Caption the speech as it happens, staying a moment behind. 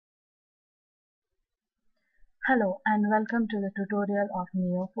Hello and welcome to the tutorial of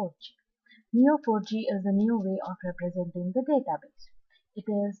Neo4J. Neo4J is a new way of representing the database. It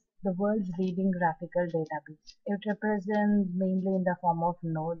is the world's leading graphical database. It represents mainly in the form of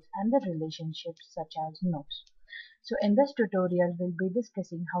nodes and the relationships such as nodes. So in this tutorial, we'll be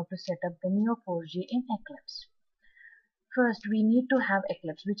discussing how to set up the Neo4J in Eclipse. First, we need to have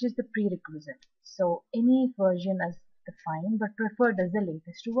Eclipse, which is the prerequisite. So any version is fine, but preferred as the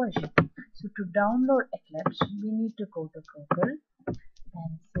latest version. So to download Eclipse, we need to go to Google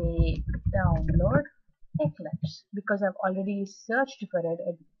and say download Eclipse because I've already searched for it.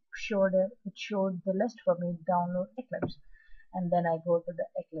 It showed the list for me download Eclipse, and then I go to the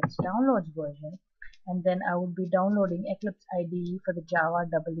Eclipse downloads version, and then I would be downloading Eclipse IDE for the Java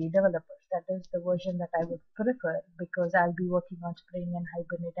EE developers. That is the version that I would prefer because I'll be working on Spring and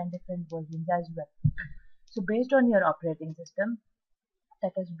Hibernate and different versions as well. So based on your operating system,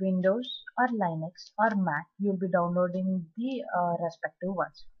 that is Windows or Linux or Mac, you'll be downloading the respective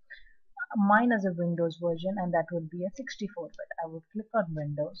ones. Mine is a Windows version and that would be a 64-bit. I would click on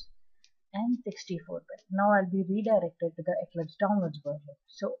Windows and 64-bit. Now I'll be redirected to the Eclipse downloads version.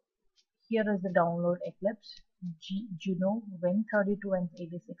 So here is the download Eclipse. Juno Win32 and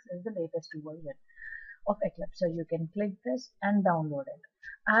 86 is the latest version of Eclipse. So you can click this and download it.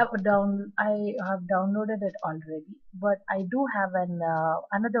 I have downloaded it already, but I do have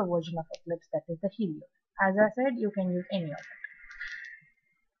another version of Eclipse, that is the Helio. As I said, you can use any of it.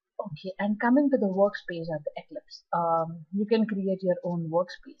 Okay, and coming to the workspace of the Eclipse, you can create your own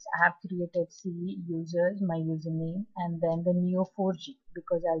workspace. I have created C users, my username, and then the Neo4J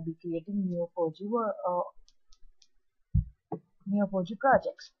because I'll be creating Neo4J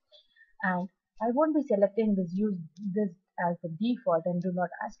projects. And I won't be selecting this as the default and do not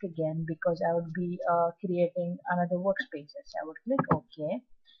ask again because I would be creating another workspaces. I would click OK,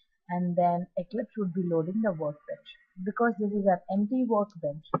 and then Eclipse would be loading the workbench. Because this is an empty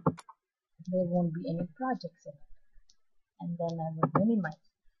workbench, there won't be any projects in it. And then I would minimize.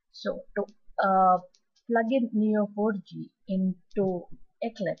 So to plug in Neo4J into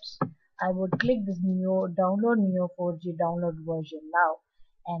Eclipse, I would click this download Neo4J download version now,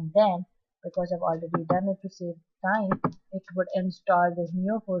 and then because I've already done it to save time, it would install this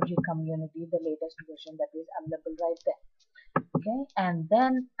Neo4J community, the latest version that is available right there. Okay, and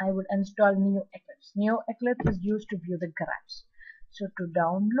then I would install Neo Eclipse. Neo Eclipse is used to view the graphs. So to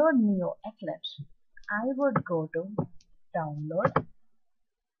download Neo Eclipse, I would go to download.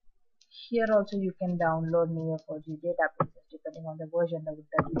 Here also you can download Neo4J databases depending on the version that you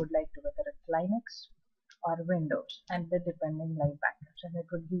would like to, whether it's Linux or Windows, and the depending live backups, and it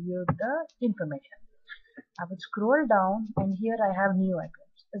would give you the information. I would scroll down, and here I have Neo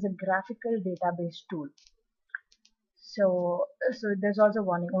Eclipse as a graphical database tool. So there's also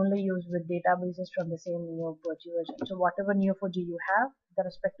warning only used with databases from the same Neo4J version. So whatever Neo4J you have, the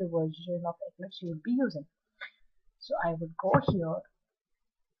respective version of Eclipse you would be using. So I would go here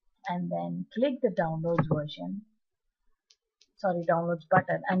and then click the downloads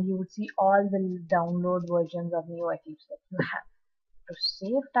button, and you would see all the download versions of Neo Eclipse that you have. To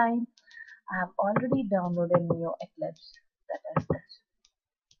save time, I have already downloaded Neo Eclipse, that is this.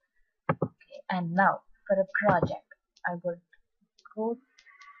 Okay, and now for a project, I would go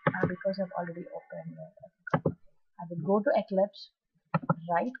because I've already opened it. I would go to Eclipse,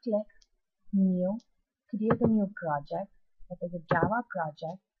 right click, new, create a new project, that is a Java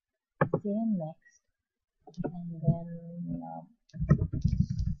project, say next, and then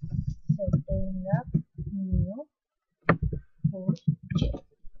setting up Neo4J,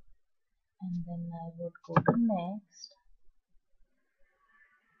 and then I would go to next.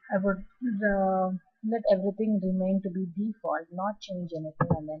 I would let everything remain to be default, not change anything,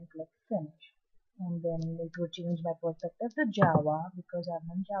 and then click finish. And then it would change my perspective to Java because I'm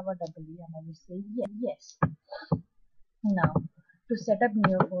in Java EE, and I will say yes. Now, to set up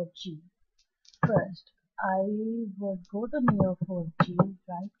Neo4J, first I would go to Neo4J,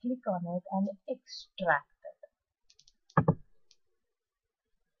 right click on it and extract it.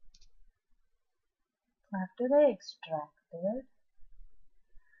 After I extract it,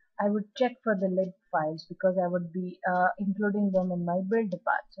 I would check for the lib files because I would be including them in my build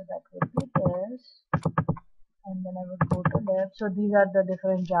path. So that would be this, and then I would go to lib. So these are the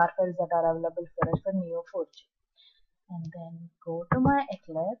different jar files that are available for us for Neo4J. And then go to my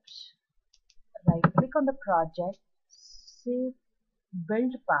Eclipse, right click on the project, save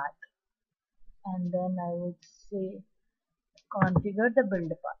build path, and then I would say configure the build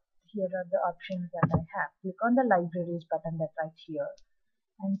path. Here are the options that I have. Click on the libraries button that's right here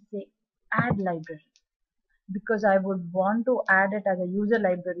and say add library. because I would want to add it as a user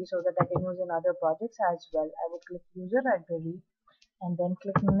library so that I can use in other projects as well. I would click user library and then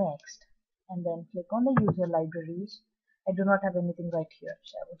click next and then click on the user libraries. I do not have anything right here,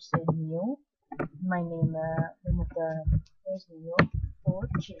 so I would say new. My name of the is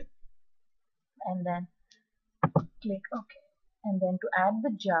Neo4J, and then click OK. And then to add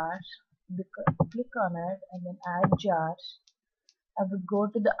the jars, click on it and then add jars. I would go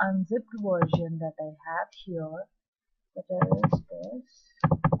to the unzipped version that I have here, that is this,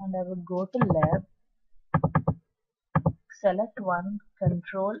 and I would go to lab, select one,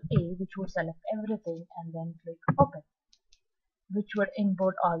 control A, which would select everything, and then click open, which would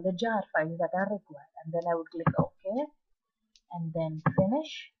import all the jar files that are required. And then I would click OK and then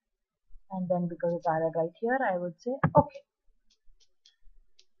finish, and then because it's added right here, I would say OK.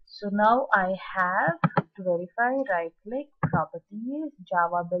 So now I have to verify, right click, properties,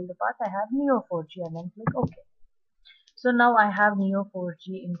 Java build path, I have Neo4J and then click OK. So now I have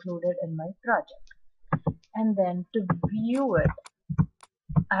Neo4J included in my project. And then to view it,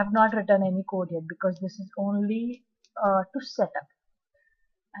 I have not written any code yet because this is only to set up.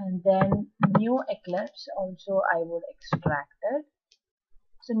 And then new Eclipse also I would extract it.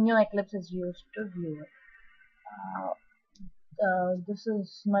 So new Eclipse is used to view it. This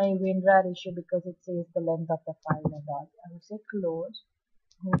is my WinRAR issue because it says the length of the file and all. I will say close.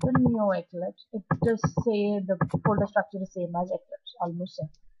 Open new Eclipse. It does say the folder structure is same as Eclipse, almost same.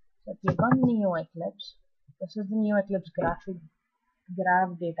 So click on Neo Eclipse. This is the Neo Eclipse graph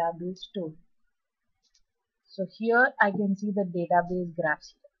database tool. So here I can see the database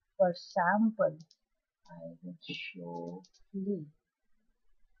graphs here. For sample, I will show leaf.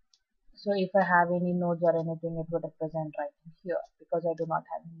 So if I have any nodes or anything, it would represent right here because I do not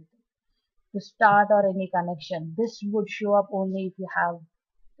have anything. To start or any connection, this would show up only if you have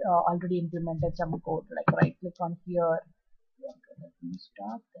already implemented some code. Like right click on here. Okay, let me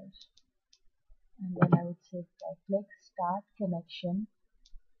start this. And then I would say right click, start connection.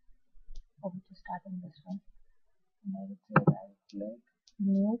 Oh, which is starting this one. And I would say right click,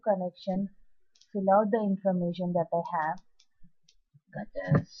 new connection, fill out the information that I have, that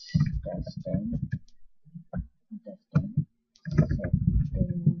is testing,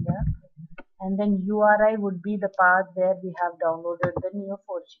 setting up, and then URI would be the path where we have downloaded the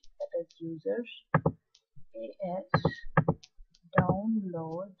Neo4J, that is users as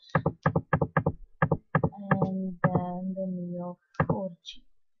downloads, and then the Neo4J,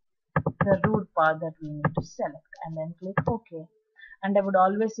 the root path that we need to select, and then click OK. And I would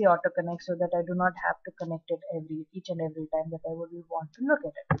always say auto connect so that I do not have to connect it each and every time that I would want to look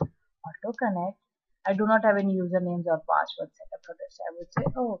at it. Auto connect. I do not have any usernames or password set up for this. I would say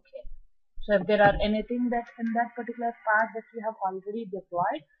okay. So if there are anything that in that particular path that you have already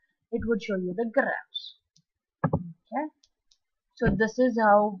deployed, it would show you the graphs. Okay. So this is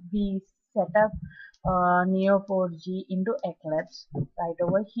how we set up Neo4J into Eclipse right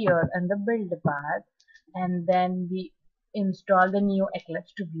over here in the build path, and then we install the new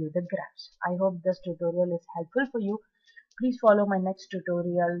Eclipse to view the graphs. I hope this tutorial is helpful for you. Please follow my next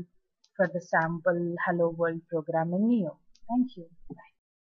tutorial for the sample Hello World program in Neo. Thank you. Bye.